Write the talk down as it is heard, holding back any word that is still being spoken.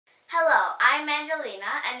Hello, I'm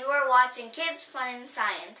Angelina, and you are watching Kids Fun in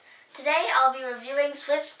Science. Today I'll be reviewing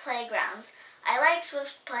Swift Playgrounds. I like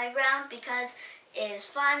Swift Playground because it is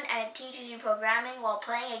fun and it teaches you programming while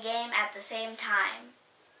playing a game at the same time.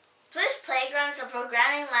 Swift Playground is a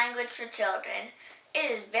programming language for children. It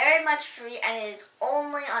is very much free and it is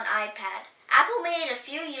only on iPad. Apple made it a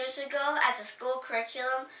few years ago as a school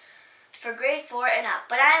curriculum for grade 4 and up,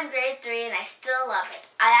 but I am grade 3 and I still love it.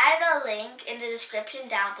 I added a link in the description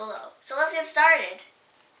down below. So let's get started.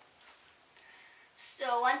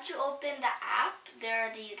 So once you open the app, there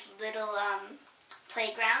are these little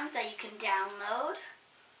playgrounds that you can download.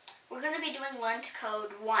 We're going to be doing Learn to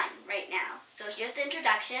Code 1 right now. So here's the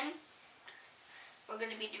introduction. We're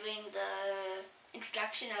going to be doing the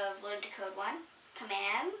introduction of Learn to Code 1.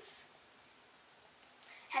 Commands.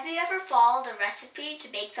 Have you ever followed a recipe to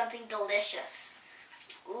make something delicious?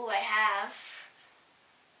 Ooh, I have.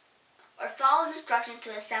 Or followed instructions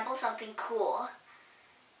to assemble something cool?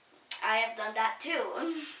 I have done that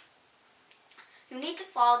too. You need to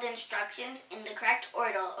follow the instructions in the correct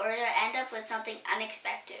order or you'll end up with something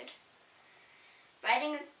unexpected.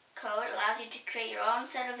 Writing a code allows you to create your own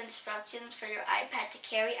set of instructions for your iPad to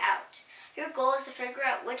carry out. Your goal is to figure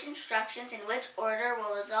out which instructions in which order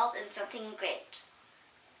will result in something great.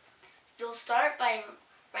 You'll start by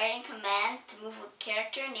writing commands to move a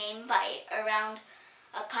character named Byte around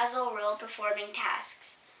a puzzle world performing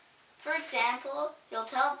tasks. For example, you'll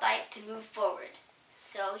tell Byte to move forward.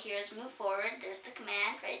 So here's move forward, there's the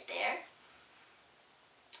command right there.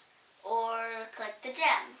 Or click the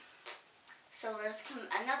gem. So there's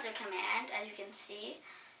another command, as you can see.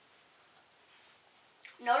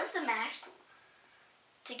 Notice the mashed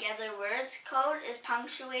together words. Code is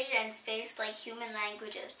punctuated and spaced like human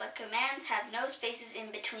languages, but commands have no spaces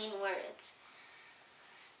in between words.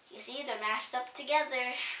 You see, they're mashed up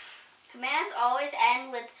together. Commands always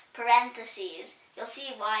end with parentheses. You'll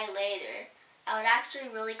see why later. I would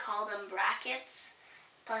actually really call them brackets.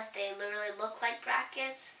 Plus, they literally look like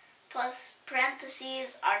brackets. Plus,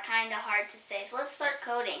 parentheses are kind of hard to say. So let's start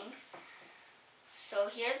coding. So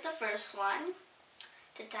here's the first one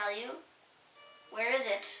to tell you. Where is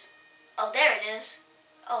it? Oh, there it is.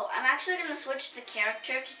 Oh, I'm actually going to switch the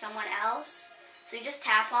character to someone else. So you just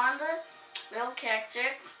tap on the little character,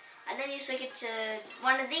 and then you switch it to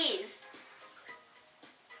one of these.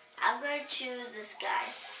 I'm going to choose this guy.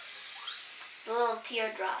 The little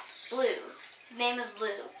teardrop. Blue. His name is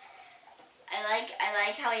Blue. I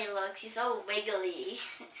like how he looks. He's so wiggly.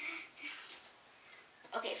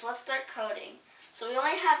 Okay, so let's start coding. So we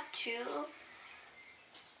only have 2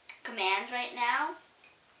 commands right now.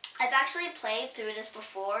 I've actually played through this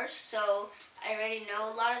before, so I already know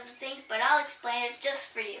a lot of the things, but I'll explain it just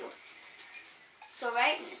for you. So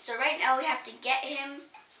right now we have to get him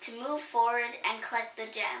to move forward and collect the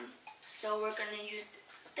gem. So we're going to use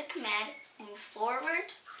the command move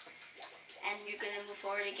forward, and you're going to move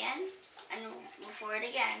forward again, and move forward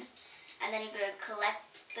again, and then you're going to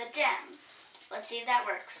collect the gem. Let's see if that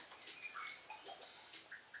works.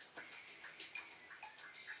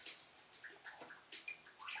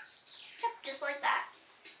 Just like that.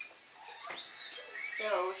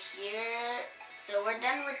 So we're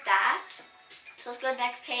done with that. So let's go to the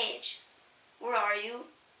next page. Where are you?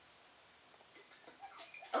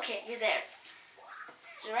 Okay, you're there.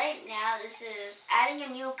 So right now this is adding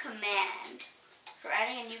a new command. So we're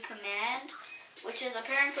adding a new command, which is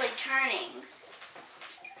apparently turning.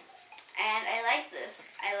 And I like this.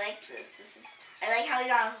 I like this. I like how we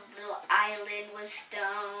got a little island with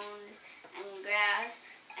stones and grass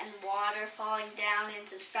and water falling down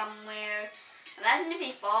into somewhere. Imagine if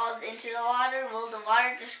he falls into the water. Will the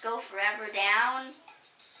water just go forever down?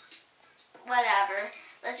 Whatever.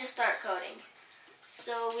 Let's just start coding.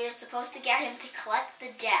 So we're supposed to get him to collect the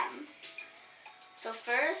gem. So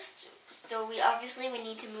first, we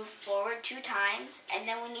need to move forward 2 times, and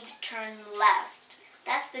then we need to turn left.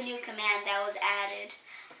 That's the new command that was added.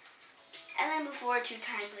 And then move forward 2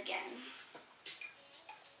 times again.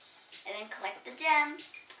 And then collect the gem.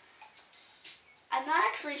 I'm not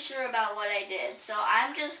actually sure about what I did, so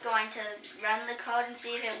I'm just going to run the code and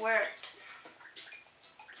see if it worked.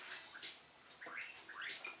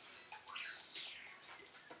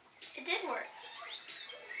 It did work.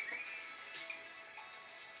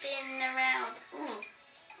 Spin around. Ooh,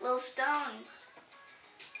 little stone.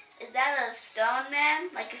 Is that a stone man?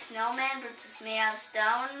 Like a snowman, but it's just made out of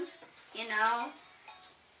stones? You know?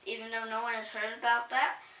 Even though no one has heard about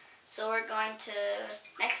that. So we're going to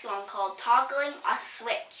next one called toggling a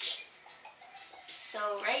switch. So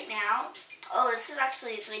right now, this is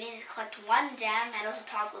actually, so we need to collect 1 gem and also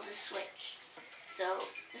toggle the switch. So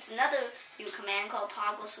this is another new command called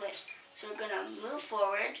toggle switch. So we're going to move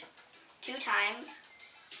forward 2 times,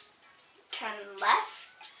 turn left,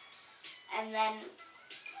 and then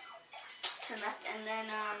turn left, and then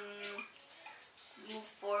move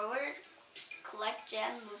forward, collect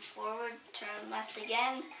gem, move forward, turn left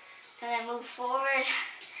again, and then move forward.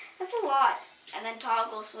 That's a lot. And then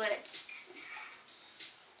toggle switch.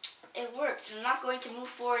 It works. I'm not going to move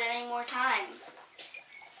forward any more times.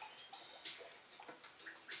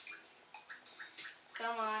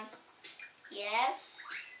 Come on. Yes.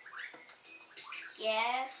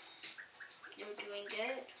 Yes. You're doing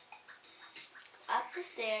good. Up the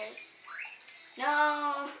stairs.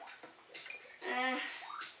 No.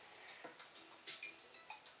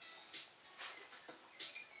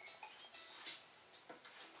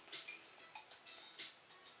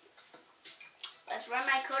 Let's run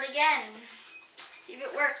my code again. See if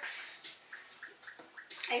it works.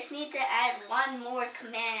 I just need to add one more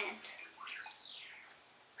command.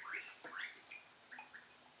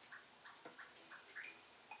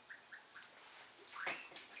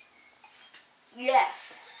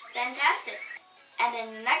 Yes, fantastic. And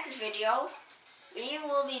in the next video, we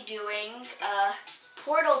will be doing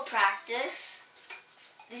portal practice.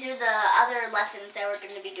 These are the other lessons that we're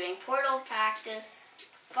going to be doing. Portal practice,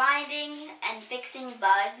 finding and fixing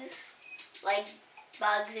bugs, like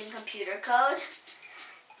bugs in computer code,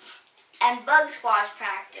 and bug squash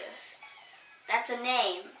practice. That's a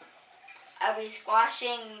name. Are we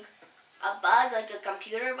squashing a bug, like a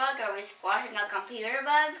computer bug? Are we squashing a computer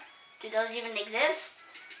bug? Do those even exist?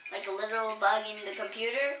 Like a literal bug in the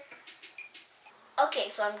computer? Okay,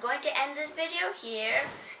 so I'm going to end this video here.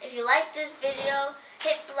 If you like this video,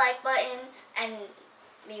 hit the like button, and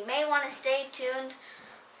you may want to stay tuned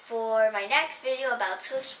for my next video about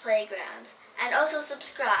Swift Playgrounds. And also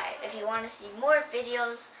subscribe if you want to see more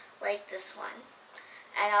videos like this one.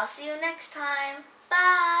 And I'll see you next time.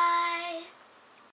 Bye!